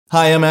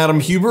Hi, I'm Adam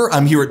Huber.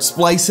 I'm here at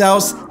Splice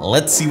House.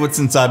 Let's see what's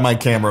inside my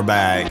camera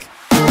bag.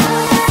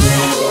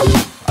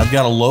 I've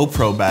got a low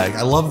pro bag.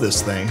 I love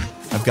this thing.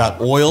 I've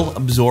got oil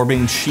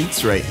absorbing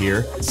sheets right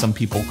here. Some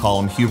people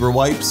call them Huber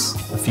wipes,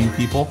 a few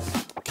people.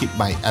 Keep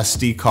my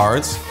SD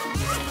cards.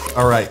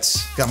 All right,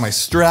 got my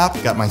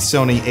strap, got my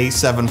Sony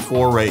a7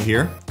 IV right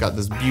here. Got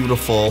this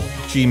beautiful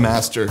G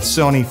Master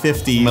Sony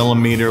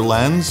 50mm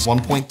lens,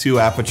 1.2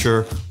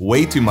 aperture,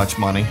 way too much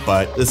money,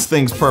 but this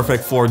thing's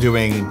perfect for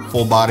doing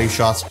full body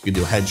shots. You could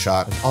do a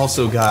headshot.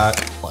 Also got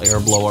an air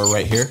blower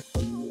right here.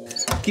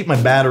 Keep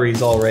my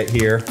batteries all right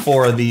here.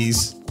 4 of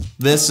these.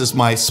 This is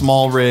my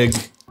small rig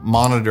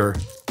monitor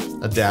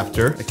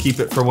adapter. I keep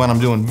it for when I'm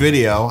doing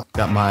video.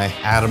 Got my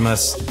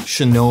Adamus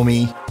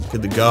Shinomi,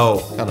 good to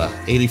go. Got a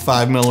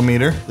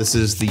 85mm. This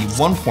is the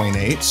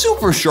 1.8.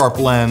 Super sharp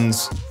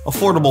lens,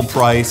 affordable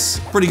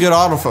price, pretty good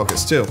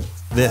autofocus too.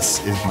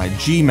 This is my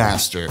G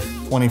Master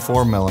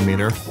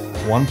 24mm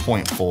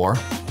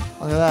 1.4.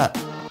 Look at that.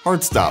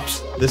 Hard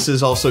stops. This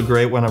is also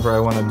great whenever I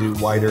want to do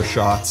wider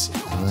shots.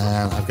 And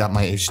then I've got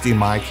my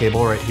HDMI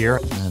cable right here.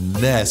 And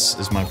this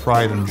is my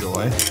pride and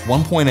joy.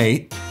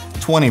 1.8,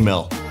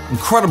 20mm.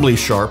 Incredibly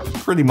sharp,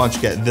 pretty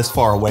much get this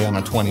far away on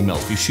a 20mm.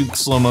 If you shoot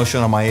slow motion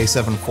on my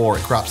a7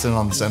 IV, it crops in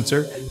on the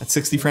sensor at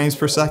 60 frames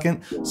per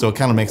second, so it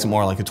kind of makes it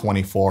more like a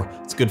 24.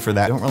 It's good for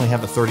that. I don't really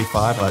have a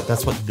 35, but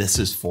that's what this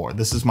is for.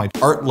 This is my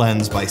art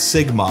lens by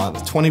Sigma,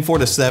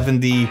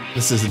 24-70.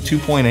 This is a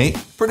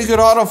 2.8. Pretty good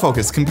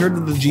autofocus. Compared to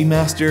the G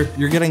Master,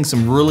 you're getting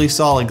some really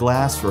solid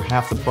glass for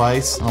half the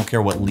price. I don't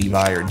care what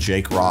Levi or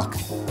Jake rock.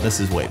 This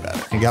is way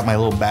better. I got my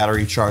little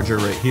battery charger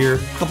right here.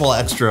 A couple of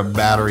extra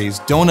batteries.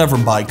 Don't ever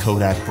buy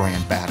Kodak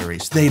brand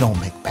batteries. They don't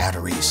make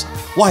batteries.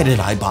 Why did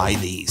I buy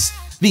these?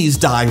 These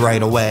die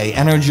right away.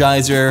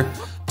 Energizer,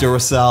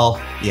 Duracell.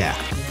 Yeah.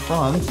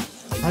 Front,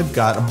 I've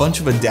got a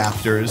bunch of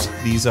adapters.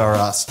 These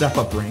are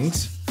step-up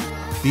rings.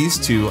 These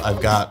two,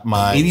 I've got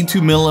my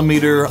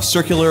 82mm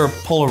circular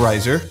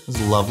polarizer.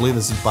 This is lovely.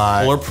 This is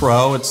by Polar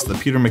Pro. It's the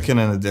Peter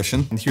McKinnon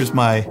edition. And here's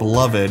my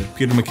beloved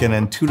Peter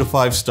McKinnon 2 to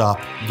 5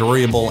 stop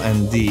variable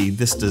ND.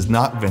 This does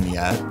not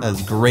vignette.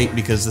 That's great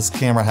because this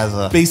camera has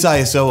a base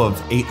ISO of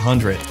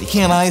 800. You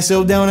can't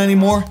ISO down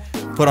anymore?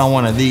 Put on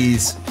one of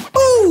these.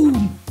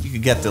 Boom! You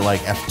could get to like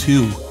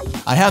f2.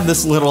 I have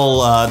this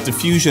little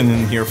diffusion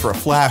in here for a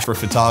flash for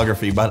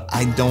photography, but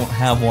I don't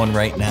have one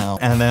right now.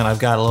 And then I've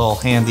got a little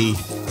handy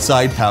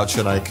side pouch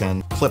that I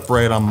can clip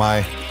right on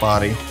my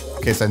body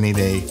in case I need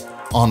a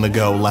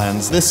on-the-go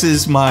lens. This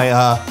is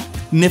my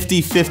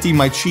nifty 50,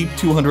 my cheap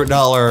 $200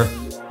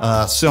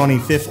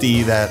 Sony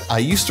 50 that I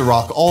used to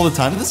rock all the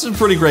time. This is a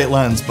pretty great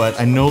lens, but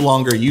I no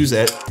longer use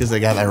it because I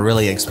got a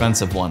really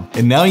expensive one.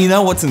 And now you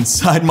know what's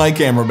inside my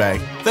camera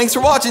bag. Thanks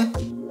for watching.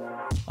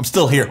 I'm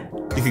still here.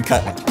 You can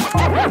cut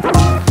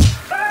me.